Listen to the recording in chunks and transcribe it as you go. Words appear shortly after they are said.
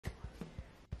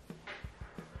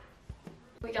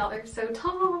Y'all are so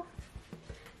tall.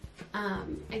 I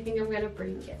think I'm gonna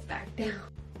bring it back down.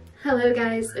 Hello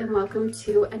guys, and welcome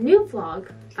to a new vlog,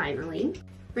 finally.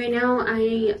 Right now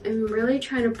I am really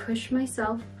trying to push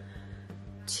myself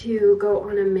to go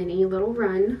on a mini little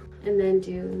run and then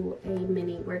do a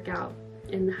mini workout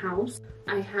in the house.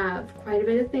 I have quite a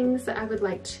bit of things that I would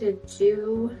like to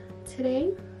do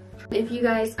today. If you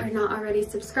guys are not already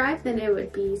subscribed, then it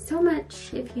would be so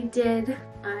much if you did.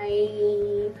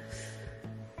 I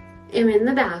am in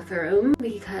the bathroom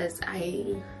because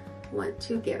I want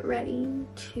to get ready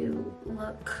to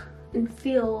look and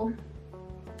feel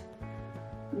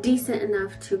decent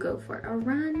enough to go for a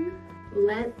run.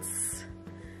 Let's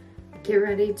get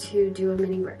ready to do a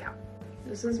mini workout.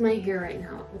 This is my hair right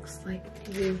now. It looks like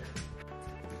I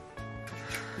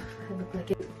look like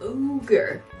an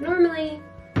ogre. Normally,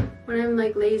 when I'm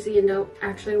like lazy and don't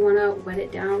actually want to wet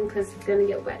it down because it's gonna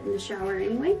get wet in the shower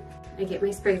anyway, I get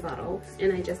my spray bottle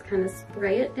and I just kind of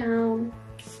spray it down.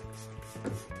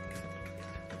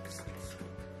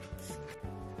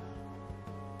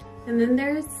 And then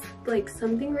there's like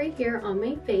something right here on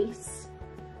my face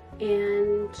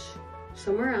and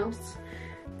somewhere else.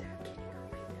 They're getting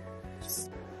on my nerves.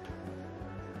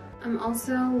 I'm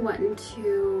also wanting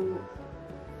to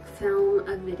film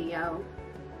a video,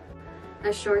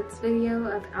 a shorts video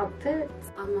of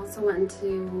outfits. I'm also wanting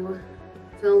to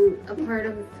film a part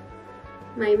of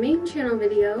my main channel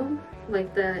video,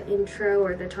 like the intro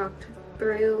or the talked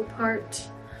through part,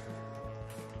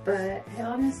 but I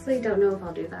honestly don't know if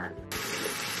I'll do that.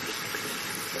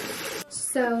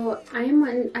 So I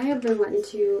have been wanting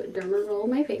to derma roll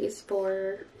my face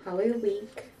for probably a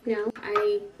week now.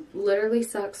 I literally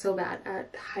suck so bad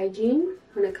at hygiene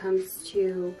when it comes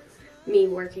to me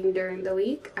working during the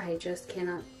week. I just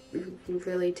cannot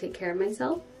really take care of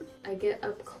myself. I get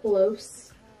up close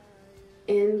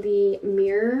in the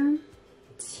mirror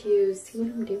to see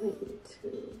what I'm doing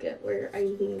to get where I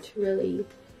need to really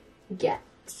get.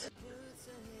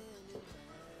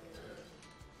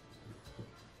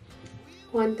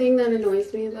 One thing that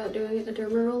annoys me about doing a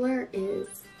derma roller is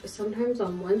sometimes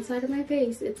on one side of my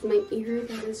face, it's my ear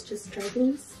that is just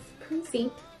driving me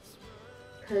crazy.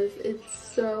 Because it's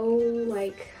so,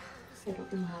 like, I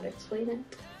don't know how to explain it.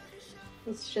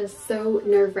 It's just so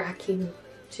nerve-wracking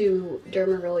to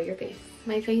derma roll your face.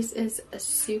 My face is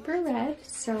super red,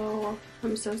 so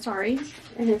I'm so sorry.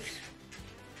 And if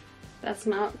that's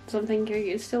not something you're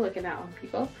used to looking at on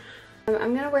people.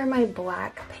 I'm gonna wear my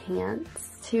black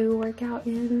pants to work out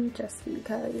in just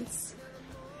because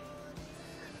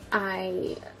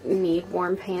I need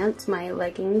warm pants. My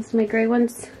leggings, my gray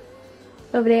ones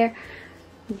over there,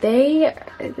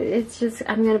 it's just,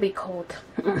 I'm gonna be cold.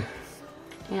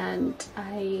 And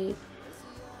I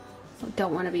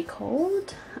don't want to be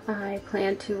cold. I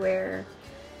plan to wear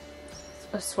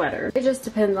a sweater. It just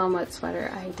depends on what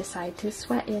sweater I decide to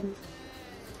sweat in,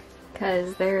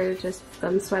 because there are just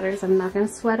some sweaters I'm not gonna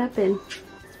sweat up in.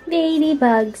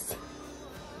 Ladybugs.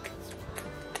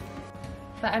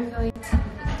 But I'm going to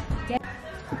get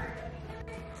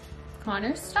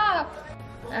Connor, stop.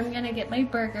 I'm gonna get my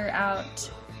burger out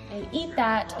and eat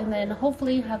that, and then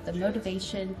hopefully have the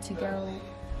motivation to go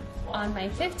on my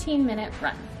 15-minute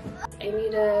run. I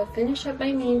need to finish up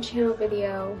my main channel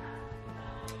video,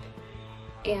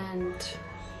 and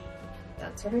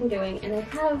that's what I'm doing. And I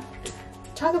have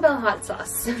Taco Bell hot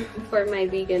sauce for my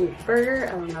vegan burger.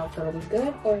 I don't know if it'll be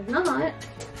good or not,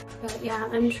 but yeah,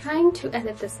 I'm trying to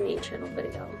edit this main channel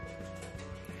video.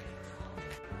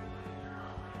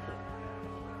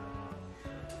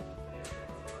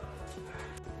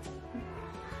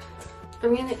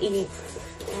 I'm gonna eat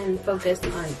and focus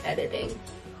on editing.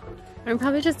 I'm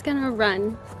probably just gonna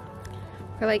run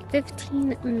for like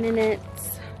 15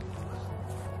 minutes.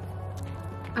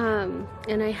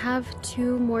 And I have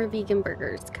 2 more vegan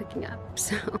burgers cooking up,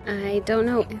 so I don't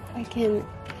know if I can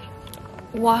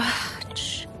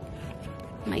watch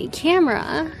my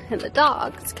camera and the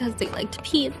dogs because they like to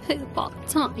pee and poop all the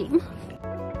time.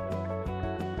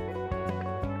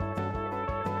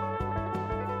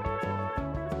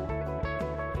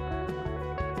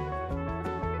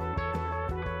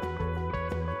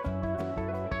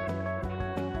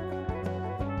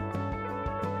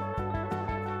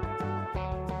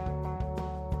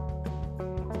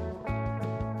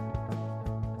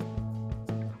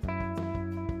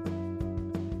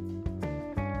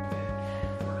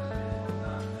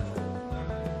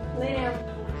 Lay down.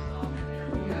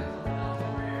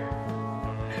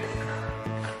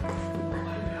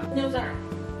 Nose up.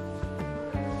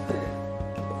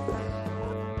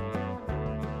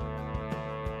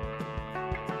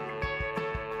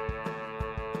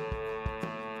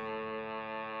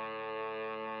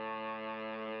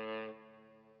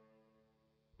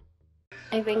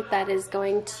 I think that is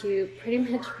going to pretty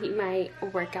much be my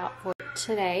workout for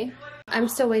today. I'm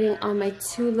still waiting on my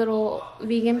 2 little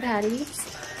vegan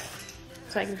patties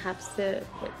so I can have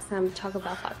some Taco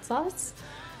Bell hot sauce.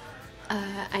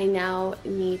 I now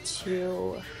need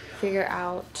to figure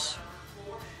out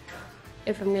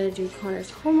if I'm gonna do Connor's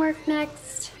homework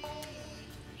next.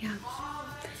 Yeah,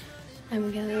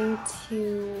 I'm going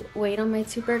to wait on my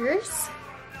 2 burgers.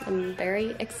 I'm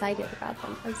very excited about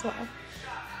them as well.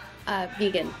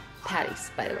 Vegan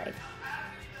patties, by the way.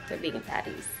 They're vegan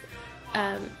patties.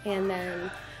 And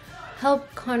then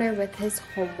help Connor with his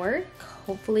homework.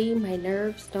 Hopefully my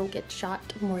nerves don't get shot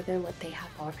more than what they have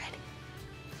already.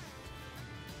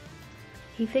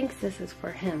 He thinks this is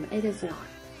for him. It is not.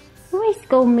 Let's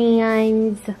go,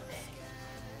 mans.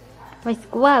 Let's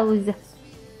go.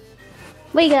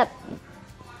 Wake up.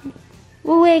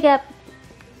 Wake up.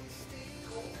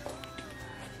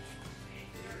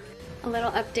 A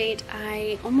little update.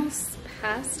 I almost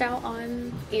passed out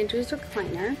on Andrew's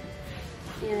recliner.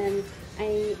 And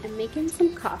I am making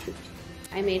some coffee.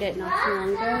 I made it not too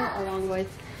long ago along with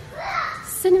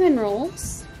cinnamon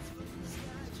rolls.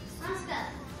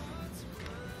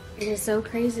 It is so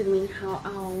crazy to me how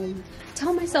I'll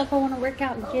tell myself I want to work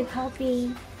out and get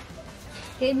healthy,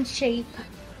 get in shape.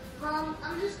 I'm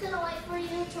just going to wait for you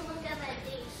to look at that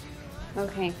dish.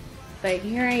 Okay, but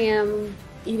here I am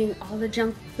eating all the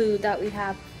junk food that we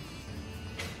have.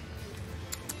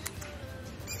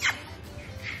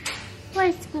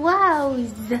 What's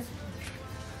gross?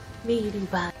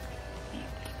 Ladybug.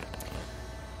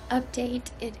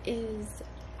 Update, it is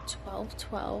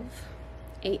 12:12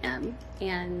 a.m.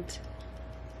 and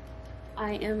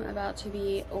I am about to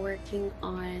be working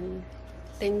on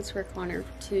things for Connor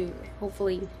to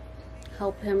hopefully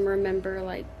help him remember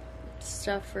like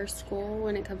stuff for school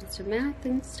when it comes to math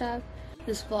and stuff.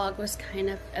 This vlog was kind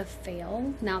of a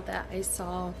fail now that I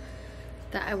saw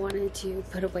that I wanted to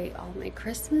put away all my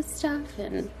Christmas stuff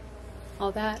and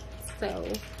all that, so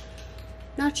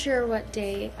not sure what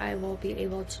day I will be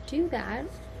able to do that.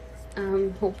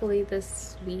 Hopefully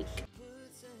this week.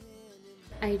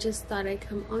 I just thought I'd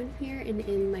come on here and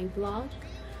end my vlog.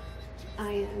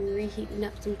 I am reheating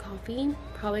up some coffee.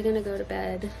 Probably gonna go to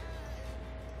bed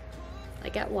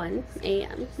like at 1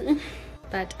 a.m.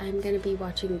 But I'm gonna be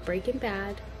watching Breaking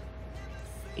Bad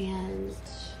and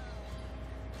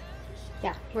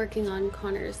yeah, working on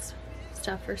Connor's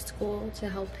stuff for school to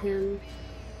help him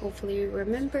hopefully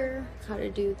remember how to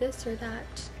do this or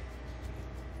that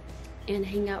and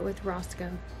hang out with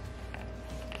Roscoe.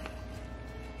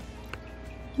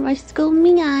 Roscoe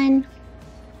Mian.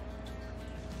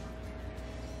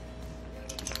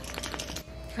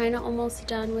 Kind of almost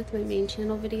done with my main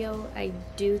channel video. I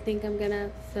do think I'm gonna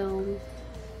film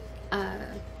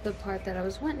the part that I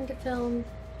was wanting to film,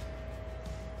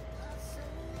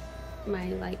 my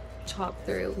like talk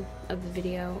through of the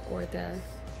video or the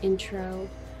intro.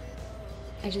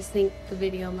 I just think the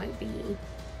video might be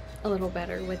a little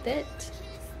better with it,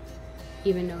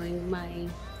 even knowing my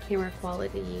camera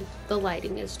quality, the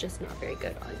lighting is just not very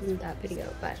good on that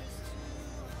video, but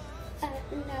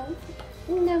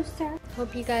no sir.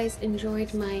 Hope you guys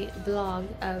enjoyed my vlog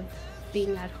of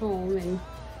being at home and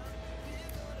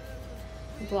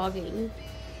vlogging.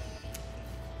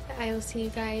 I will see you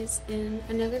guys in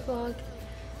another vlog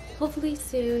hopefully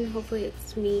soon. Hopefully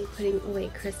it's me putting away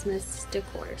Christmas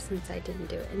decor since I didn't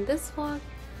do it in this vlog.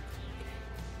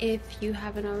 If you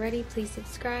haven't already, please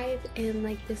subscribe and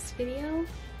like this video.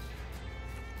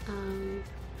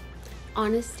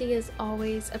 Honesty is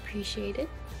always appreciated.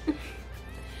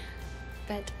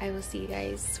 But I will see you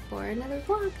guys for another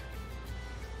vlog.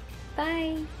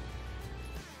 Bye!